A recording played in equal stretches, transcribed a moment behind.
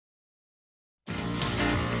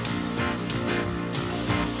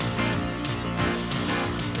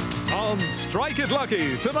on Strike It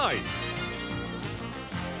Lucky tonight.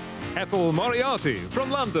 Ethel Moriarty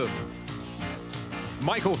from London.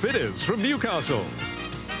 Michael Fidders from Newcastle.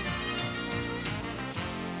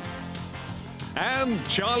 And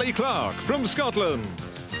Charlie Clark from Scotland.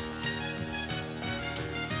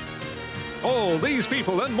 All these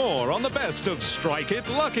people and more on the best of Strike It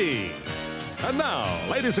Lucky. And now,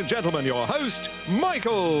 ladies and gentlemen, your host,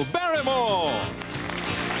 Michael Barrymore.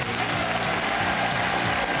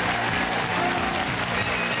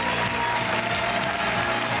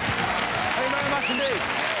 Thank you very much indeed.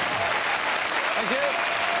 Thank you.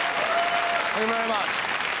 Thank you very much.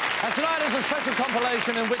 And tonight is a special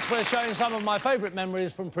compilation in which we're showing some of my favourite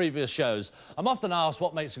memories from previous shows. I'm often asked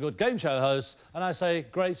what makes a good game show host, and I say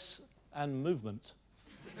grace and movement.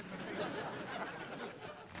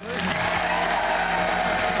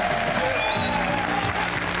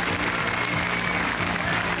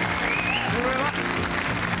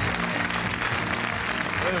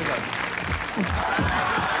 There we go.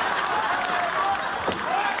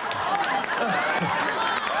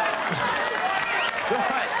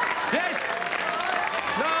 Right. Yes.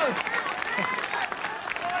 No.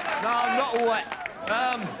 No, I'm not wet.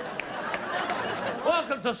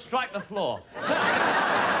 Welcome to Strike the Floor.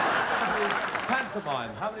 It's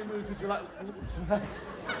pantomime. How many moves would you like?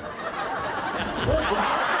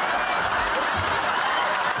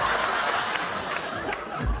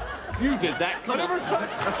 You did that. Come on.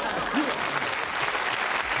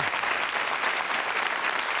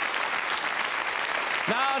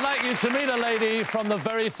 Now I'd like you to meet a lady from the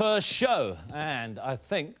very first show, and I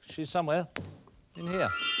think she's somewhere in here.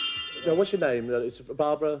 Now, what's your name? It's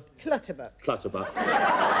Barbara? Clutterbuck. Clutterbuck. It's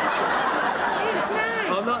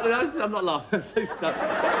nice. I'm not laughing.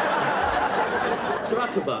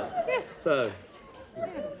 Clutterbuck? Yes. So,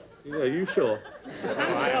 yeah, you sure?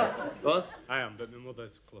 I'm sure. What? I am, but my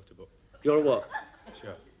mother's Clutterbuck. You're a what?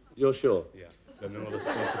 Sure. You're sure? Yeah, but my mother's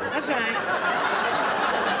Clutterbuck. That's right.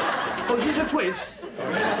 Oh, is this a quiz?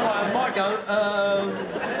 Might go.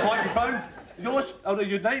 Microphone. Yours? Oh, no,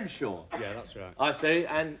 your name's Shaw. Yeah, that's right. I see,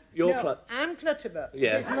 and you're No, I'm Clutterbuck.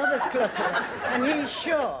 Yeah. His mother's Clutterbuck. And he's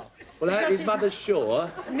Shaw. Well, Because his mother's Shaw.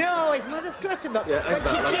 No, his mother's Clutterbuck. Yeah, but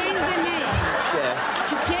she changed the name. Yeah.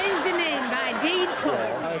 She changed the name by deed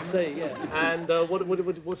poll. I see, yeah. And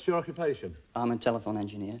what's your occupation? I'm a telephone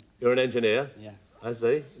engineer. You're an engineer? Yeah. I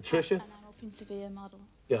see. Tricia? And I'm hoping to be a model.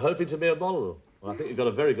 You're hoping to be a model? Well, I think you've got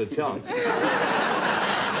a very good chance.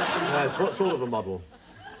 Yes, what sort of a model?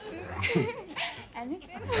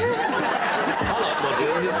 Anything. I like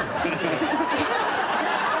modelling.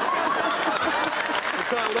 Let's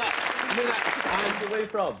try all that. And where are you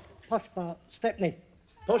from? Posh part, Stepney.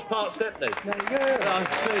 Posh Park, Stepney. There you go. I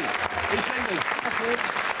see. East English.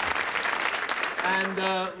 And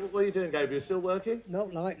what are you doing, Gabriel? You still working?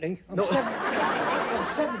 Not likely. I'm, Not- I'm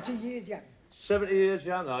 70 years young. 70 years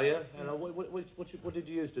young, are you? And what did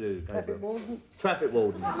you used to do, Gabriel? Traffic warden. Traffic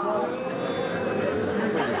warden.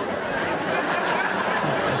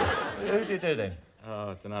 Who do you do then? Oh,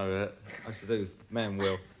 I don't know. I used to do Man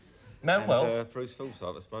Will. Man Will? And Bruce Forsyth,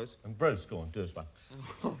 I suppose. And Bruce, go on, do us one.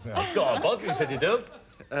 Yeah. Go on, Bob, you said you do.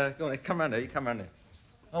 Go on, come round here, you come round here.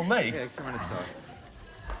 Oh, me? Yeah, come round this side.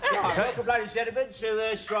 Right, welcome, ladies and gentlemen,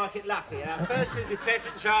 to Strike It Lucky. Our first two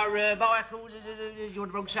contestants are Michael... you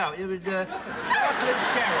want the wrong shout? Michael and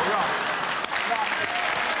Cheryl, right.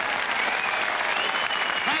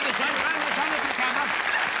 Hang this way, hang this way, look at the camera.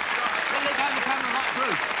 Then look down the camera like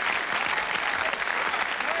Bruce.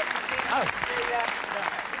 Oh.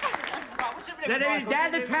 Right,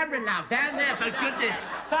 down the camera, love, down there, for goodness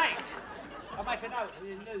sake. I'll make a note of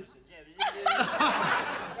your nuisance,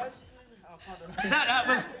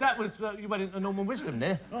 That was you went into Norman Wisdom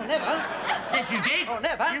there. Oh, never. Yes, you did. Oh,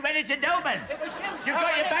 never. You went into Norman. It was you. You've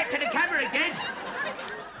got your back to the camera again.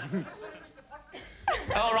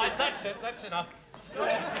 All right, that's it. That's enough.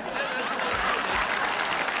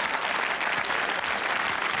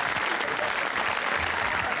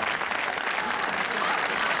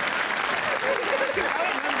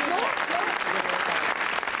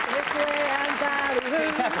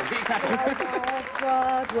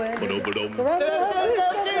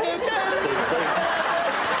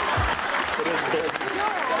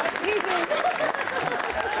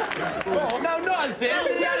 Oh, no, not as it.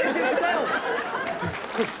 Reality yourself.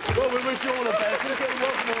 Well, we wish you all the best. We'll get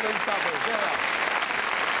welcome all these couples.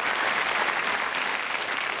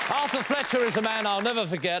 Arthur Fletcher is a man I'll never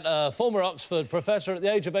forget, a former Oxford professor. At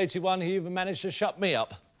the age of 81, he even managed to shut me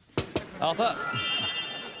up. Arthur?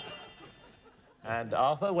 And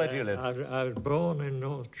Arthur, where do you live? I was born in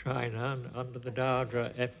North China under the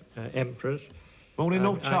Dowager Empress. Born in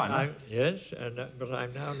North China? Yes, but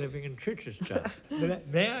I'm now living in Chichester.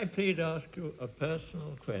 May I please ask you a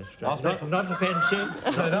personal question? Not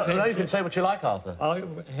offensive. No, you can say what you like, Arthur. Are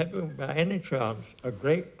you having, by any chance, a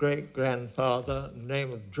great-great-grandfather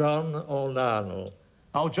named John or Lionel?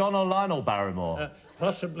 Oh, John or Lionel Barrymore?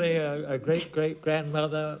 Possibly a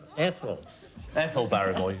great-great-grandmother, Ethel. Ethel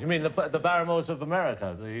Barrymore. You mean the Barrymores of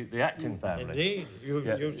America, the acting family? Indeed.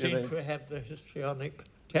 You seem to have the histrionic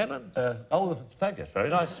talent. Oh, thank you. Very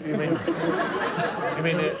nice. You mean...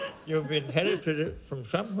 You've inherited it from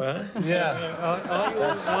somewhere. Yeah.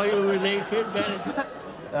 Are you related?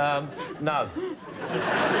 No.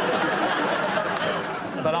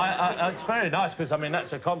 But it's very nice, because, I mean,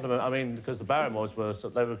 that's a compliment. I mean, because the Barrymores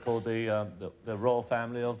they were called the royal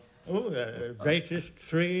family of... Oh, greatest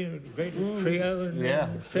trio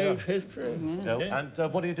in stage history. Yeah. And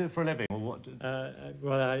what do you do for a living? Well,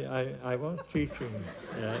 I was teaching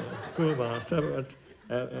schoolmaster, but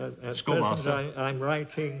at present I'm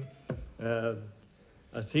writing a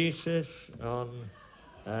thesis on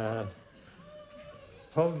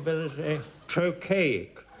probability,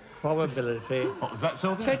 trochaic probability. What was that,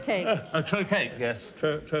 Sylvia? Trochaic. Trochaic, yes.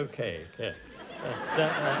 Trochaic, yes.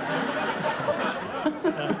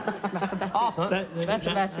 Arthur?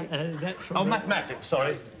 Mathematics. Mathematics,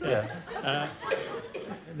 sorry. Yeah.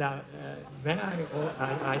 Now, may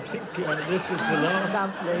I think this is the last...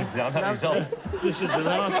 Lovely. This is the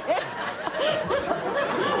last...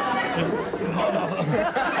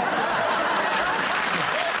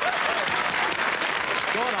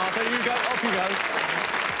 Go on, Arthur, you go. Off you go.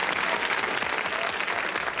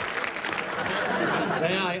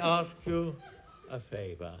 May I ask you a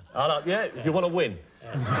favour? Yeah, you want to win.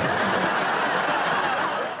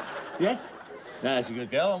 Yes? That's a good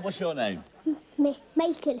girl. And what's your name?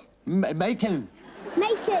 Michael. Michael.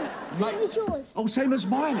 Michael, same as yours. Oh, same as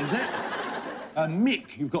mine, is it?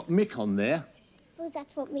 Mick. You've got Mick on there. Oh,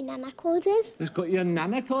 that's what my nana called us. It's got your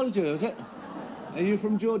nana called you, is it? Are you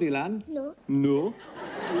from Geordieland? No. No?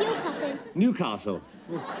 Newcastle. Newcastle.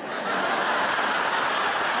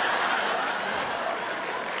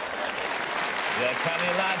 Yeah,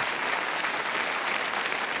 canny lad.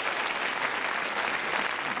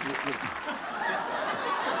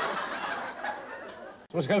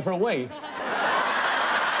 Let's go for a wee.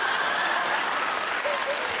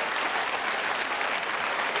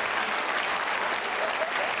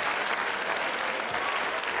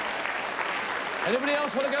 Anybody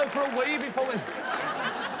else want to go for a wee before we...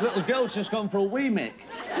 Little girl's just gone for a wee Mick.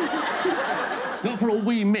 Not for a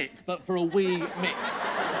wee Mick, but for a wee Mick.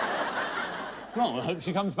 Well, I hope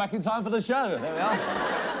she comes back in time for the show. There we are.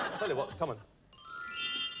 Tell you what, come on.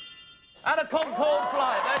 And a Concorde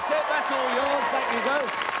flight. That's it. That's all yours. Back you go.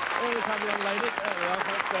 Here we come, young lady. There we are.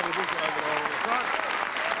 That's over this over there on the front.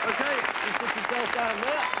 OK, just put yourself down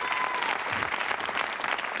there.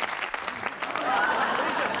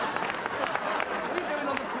 What are you doing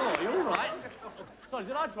on the floor? You all right? Sorry,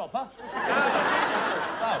 did I drop her?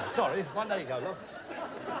 Oh, sorry. Well, there you go, love.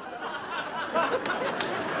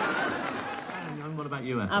 And what about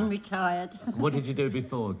you, Ethel? I'm retired. What did you do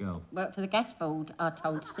before, girl? Worked for the gas board, I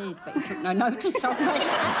told Sid, but he took no notice of me.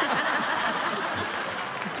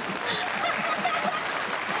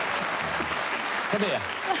 Come here.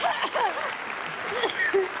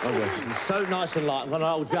 Oh, yes, you're so nice and light. I'm going to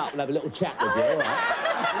hold you up and have a little chat with you, all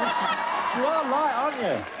right? You are light, aren't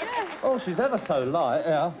you? Oh, she's ever so light,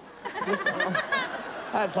 yeah.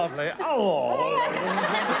 That's lovely. Oh!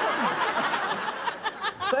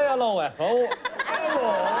 Say hello, Ethel.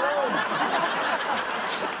 Hello.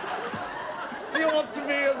 You want to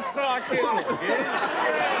be in Starkey?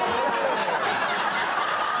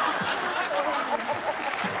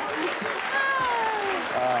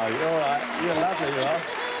 Oh, you're all right. You're lovely, you are.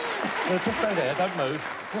 Well, just stay there. Don't move.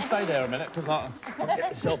 Just stay there a minute, because I'll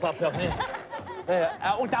get yourself up here. There.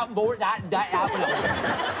 Oh, don't move. That.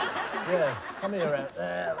 Yeah, come here, Ed.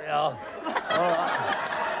 There we are. All right.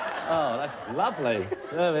 Oh, that's lovely.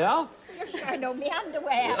 There we are. You're showing all my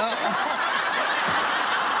underwear.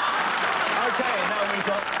 OK, now we've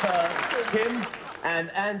got Kim and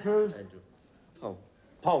Andrew. Pong.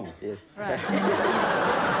 Pong. Yes. Right.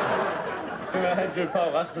 Andrew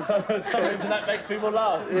Pong. That's for some reason that makes people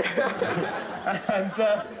laugh. And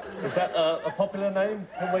is that a popular name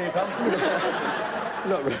from where you come from?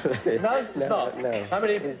 Not really. No, it's not. No. How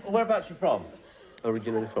many? Whereabouts are you from?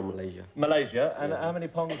 Originally from Malaysia. Malaysia. And how many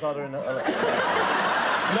Pongs are there in? You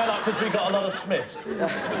know, like, because we've got a lot of Smiths.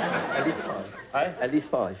 At least 5. Eh? At least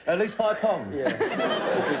 5. At least 5 Pongs. Yeah.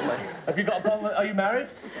 Have you got a Pong? Are you married?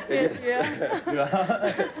 Yes. Yeah. You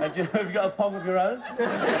are. And have you got a Pong of your own?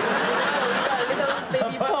 Little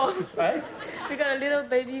baby Pong. Eh? We got a little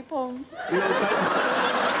baby pong. You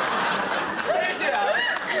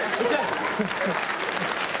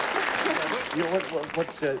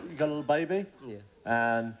got a little baby? Yes.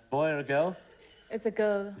 And boy or a girl? It's a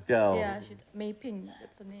girl. Girl. Yeah, she's Mei Ping.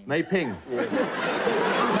 That's her name. Mei Ping. Mei Ping Pong.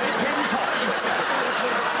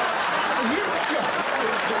 Are you sure?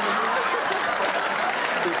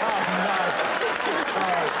 Oh, no.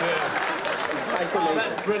 Oh, dear. Oh,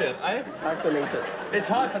 that's brilliant, eh? It's hyphenated. It's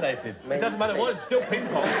hyphenated. It doesn't matter what, it's still ping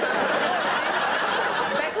pong.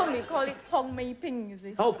 Back home, we call it Pong Mei Ping, you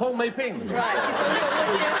see. Oh, Pong Mei Ping. Right, it's only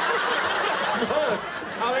over here. Worse.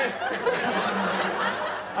 I mean...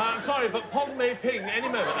 I'm sorry, but Pong Mei Ping any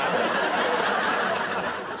moment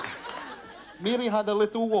now. Mary had a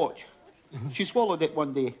little watch. She swallowed it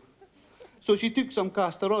one day. So she took some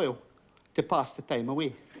castor oil to pass the time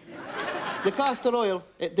away. The castor oil,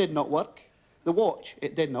 it did not work. The watch,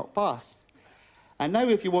 it did not pass. And now,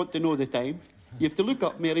 if you want to know the time, you have to look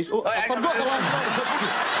up Mary's... Oh, I forgot the last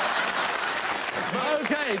one.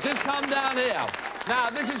 OK, just come down here.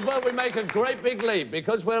 Now, this is where we make a great big leap,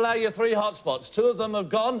 because we'll allow you 3 hotspots. 2 of them have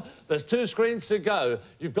gone. There's 2 screens to go.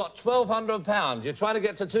 You've got £1,200. You're trying to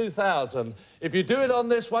get to 2,000. If you do it on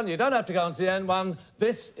this one, you don't have to go on to the end one.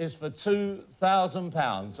 This is for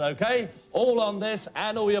 £2,000, OK? All on this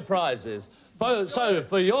and all your prizes. So,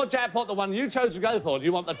 for your jackpot, the one you chose to go for, do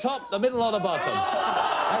you want the top, the middle or the bottom?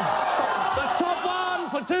 The top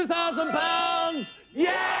one for £2,000.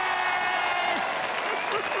 Yes!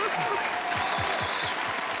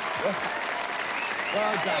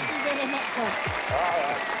 Well done. Thank you very much, sir. All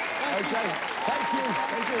right. OK. Thank you.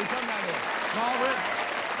 Thank you. Come down here. Margaret,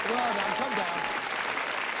 well done. Come down.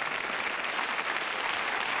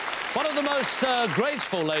 One of the most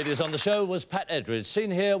graceful ladies on the show was Pat Edridge, seen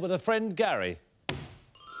here with her friend Gary.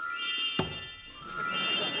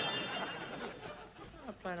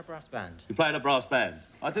 I'm playing a brass band. You played a brass band.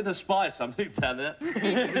 I did spy something down there.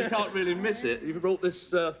 You can't really miss it. You've brought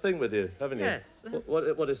this thing with you, haven't you? Yes.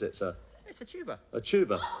 What is it, sir? It's a tuba. A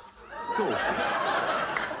tuba. Cool.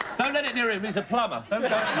 Don't let it near him, he's a plumber. Don't go.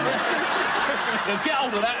 You'll get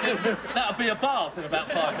hold of that, that'll be a bath in about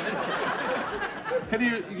 5 minutes. Can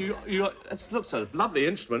you it looks a lovely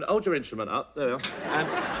instrument. Hold your instrument up, there we are.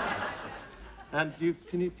 And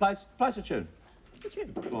can you play us a tune? It's a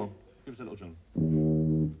tune. Come on, give us a little tune.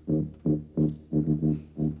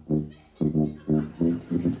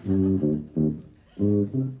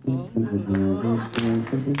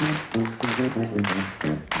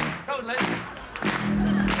 Come on, let's...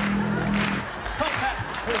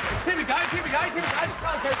 Here we go, here we go, here we go.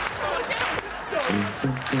 Okay.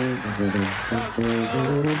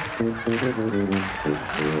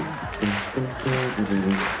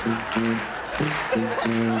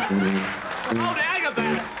 Oh, the hang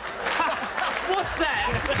about. What's that?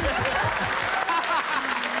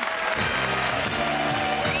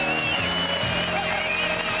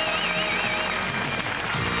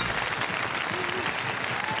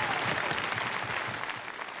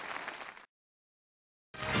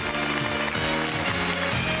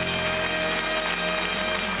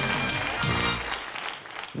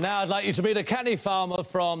 Now I'd like you to meet a canny farmer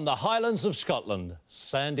from the Highlands of Scotland,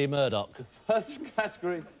 Sandy Murdoch. The first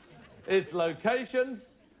category is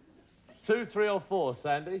locations. 2, 3 or 4,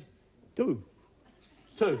 Sandy? 2.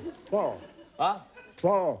 2. 3. Huh?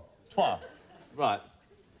 3. 3. Right.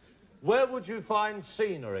 Where would you find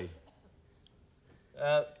scenery?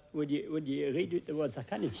 Would you read out the words? I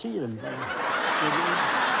can't see them.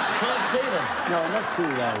 Can't see them? No, not too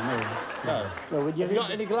well, no. No. Well, would you Have you got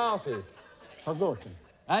any glasses? Forgotten.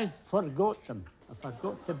 Eh? Forgot them. I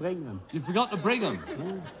forgot to bring them. You forgot to bring them? Yeah.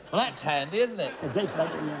 Well, that's handy, isn't it? Just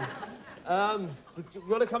like, You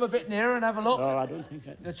want to come a bit nearer and have a look? Oh, I don't think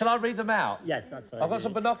I... Shall I read them out? Yes, that's right. I've got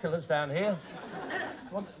some binoculars down here.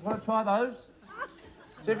 Want to try those?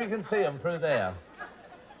 See if you can see them through there.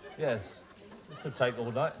 Yes. This could take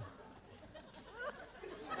all night.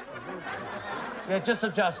 Yeah, just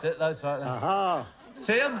adjust it, those right there. Aha.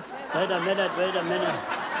 See them? Wait a minute.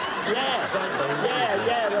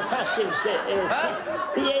 Yeah, the first is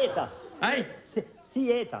theatre. Hey?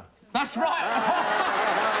 Theatre. That's right!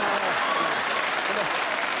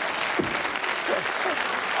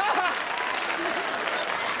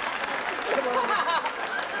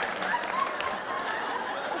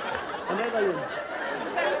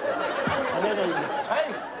 Another one.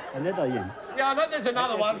 Hey? Another one. Yeah, I know there's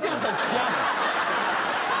another one. Give us a chance.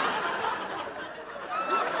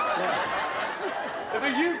 If a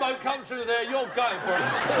U-boat comes through there, you're going for it.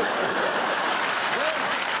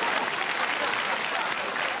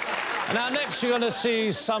 Now, next you're going to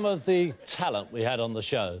see some of the talent we had on the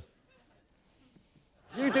show.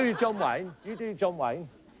 You do your John Wayne. You do your John Wayne.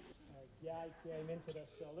 A guy came into the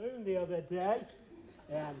saloon the other day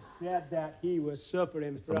and said that he was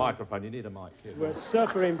suffering It's from... the microphone. You need a mic. Here. Was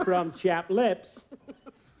suffering from chapped lips.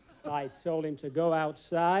 I told him to go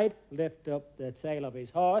outside, lift up the tail of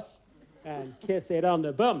his horse, and kiss it on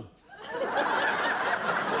the bum.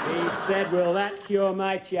 He said, will that cure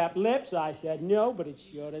my chapped lips? I said, no, but it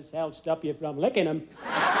sure as hell stop you from licking them.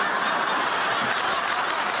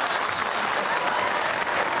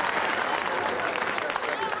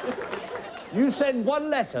 You send one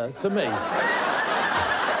letter to me.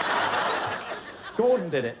 Gordon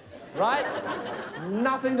did it, right?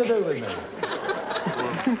 Nothing to do with me.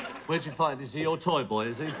 Where'd you find? Is he your toy boy,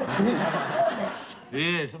 is he?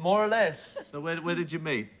 He is, more or less. So where did you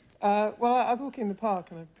meet? Well, I was walking in the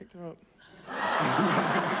park and I picked her up.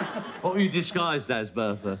 What were you disguised as,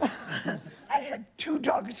 Bertha? I had 2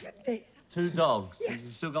 dogs with me. 2 dogs? Yes. You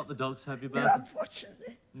still got the dogs, have you, No, Bertha?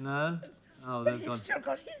 unfortunately. No? Oh, But they've he's gone. still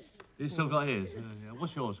got his. He's still got his? Yeah.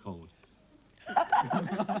 What's yours called?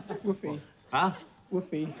 Woofy. Huh?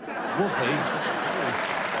 Woofy. Woofy?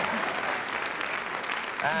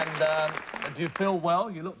 And do you feel well?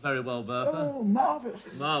 You look very well, Bertha. Oh,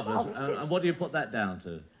 marvellous. Marvellous. And what do you put that down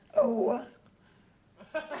to? Oh,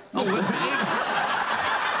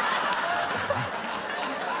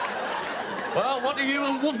 Well, what do you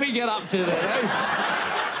and Woofy get up to then,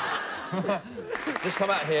 eh? Just come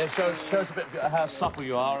out here, show us a bit of how supple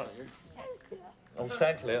you are. Oh,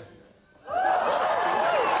 stand clear.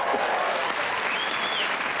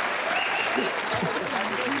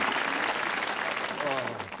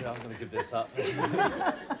 I'm going to give this up.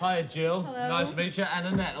 Hi, Jill. Hello. Nice to meet you. And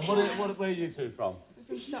Annette. And where are you two from?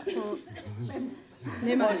 From Stockport.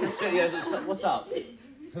 Near Manchester. What's up?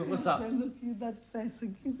 What's up? I look at that face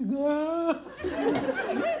and keep going.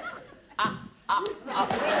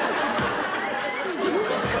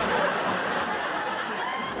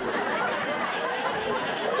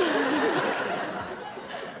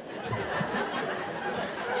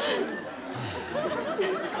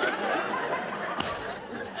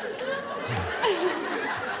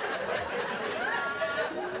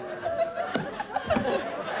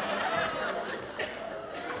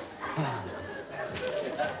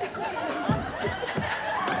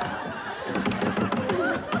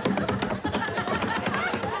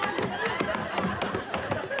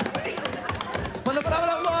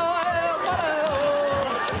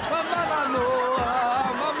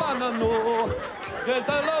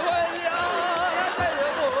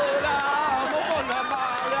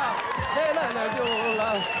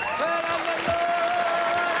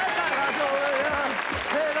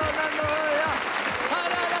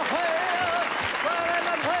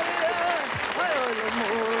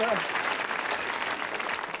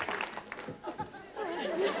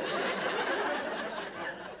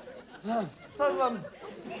 So,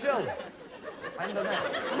 Jill, and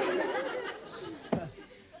Annette.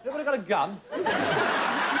 Everybody got a gun?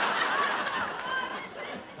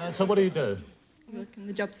 So what do you do? I work in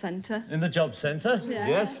the job centre. In the job centre? Yeah.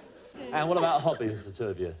 Yes. And what about hobbies, the two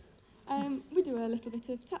of you? We do a little bit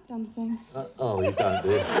of tap dancing. Oh, you don't, do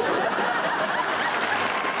you?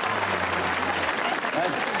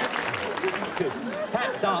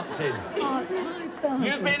 Tap dancing. Oh, tap dancing.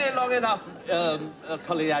 You've been here long enough,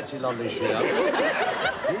 Colliaggi Lolligia.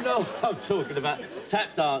 You know what I'm talking about.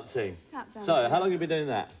 Tap dancing. Tap dancing. So, how long have you been doing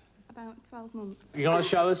that? About 12 months. You want to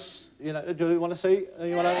show us? You know, do you want to see?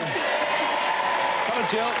 You want to? Come on,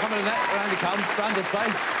 Jill. Come on, Annette. Around you come. Round this way.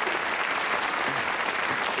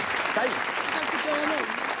 Stay.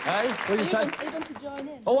 Hey, what do you say? You want to join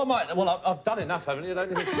in? Oh, I might. Well, I've done enough, haven't you?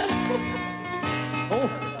 Don't you? Oh.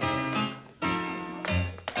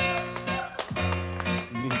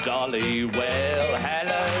 Dolly, well,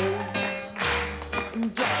 hello.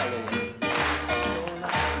 Dolly.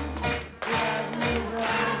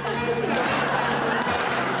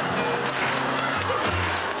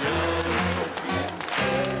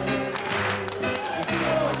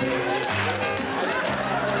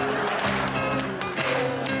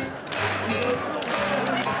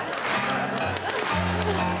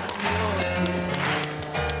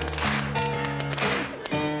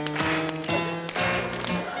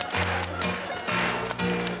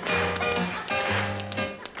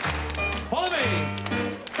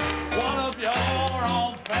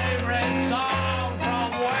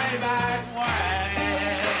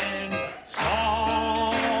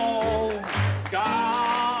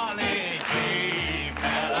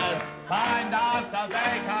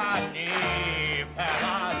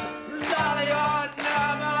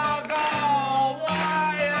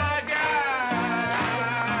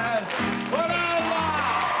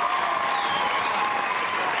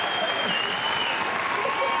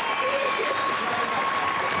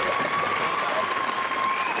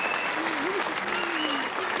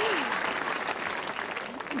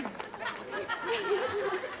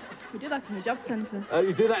 We do that in the job centre.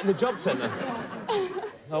 You do that in the job centre?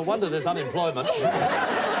 No wonder there's unemployment.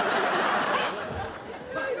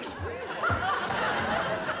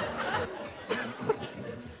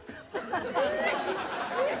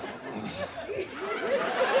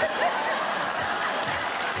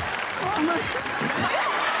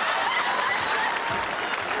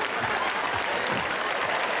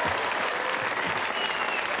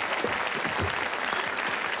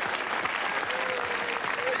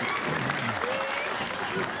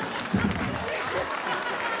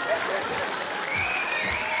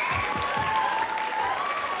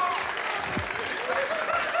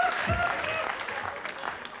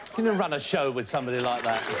 Can you run a show with somebody like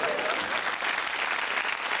that?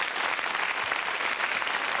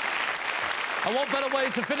 And what better way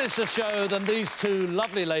to finish the show than these two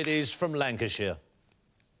lovely ladies from Lancashire?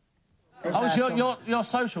 Oh, it's your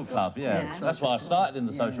social club, yeah. That's why I started in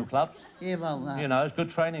the social clubs. Yeah, well, You know, it's a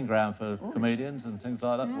good training ground for comedians and things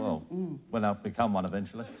like that. Yeah. Well, when I'll become one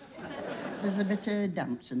eventually. there's a bit of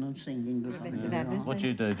dancing and singing goes on. What do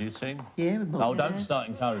you do? Do you sing? Yeah, we both. Oh, don't start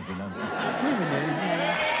encouraging them. Yeah, we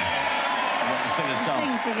do. Sing a song.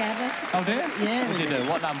 Sing together. Oh, do you? Yeah, What do you we do? do.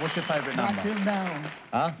 What number? What's your favourite number? Blackpool Bell.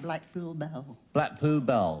 Huh? Blackpool Bell. Blackpool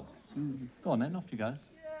Bell. Go on then, off you go.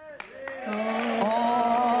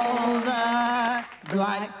 Oh, the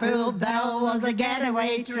Blackpool Bell was a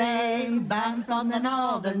getaway train bound from the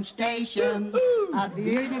northern station. A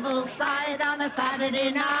beautiful sight on a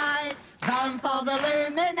Saturday night, bound for the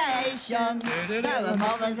illumination. There were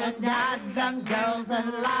mothers and dads and girls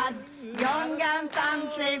and lads, young and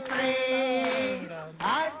fancy free,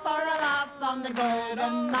 out for a laugh on the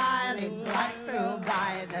Golden Mile in Blackpool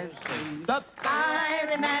by the sea. I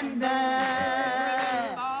remember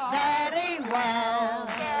very well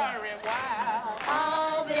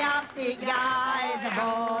all the happy guys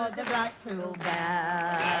aboard the Blackpool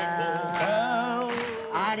Bell.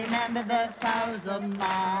 I remember the 1,000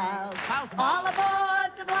 miles all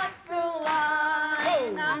aboard the Blackpool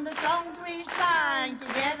line, and the songs we sang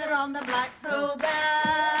together on the Blackpool Bell.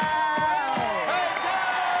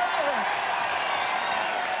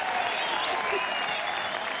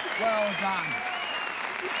 Well done.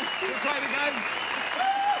 You play the game?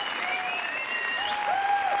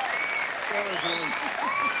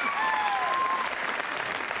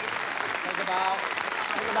 Take a bow.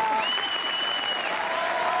 Take a bow.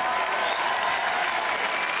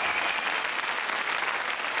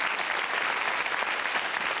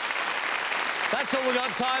 That's all we've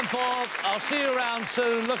got time for. I'll see you around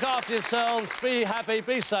soon. Look after yourselves. Be happy.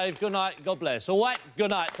 Be safe. Good night. God bless. All right?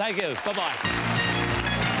 Good night. Thank you. Bye-bye.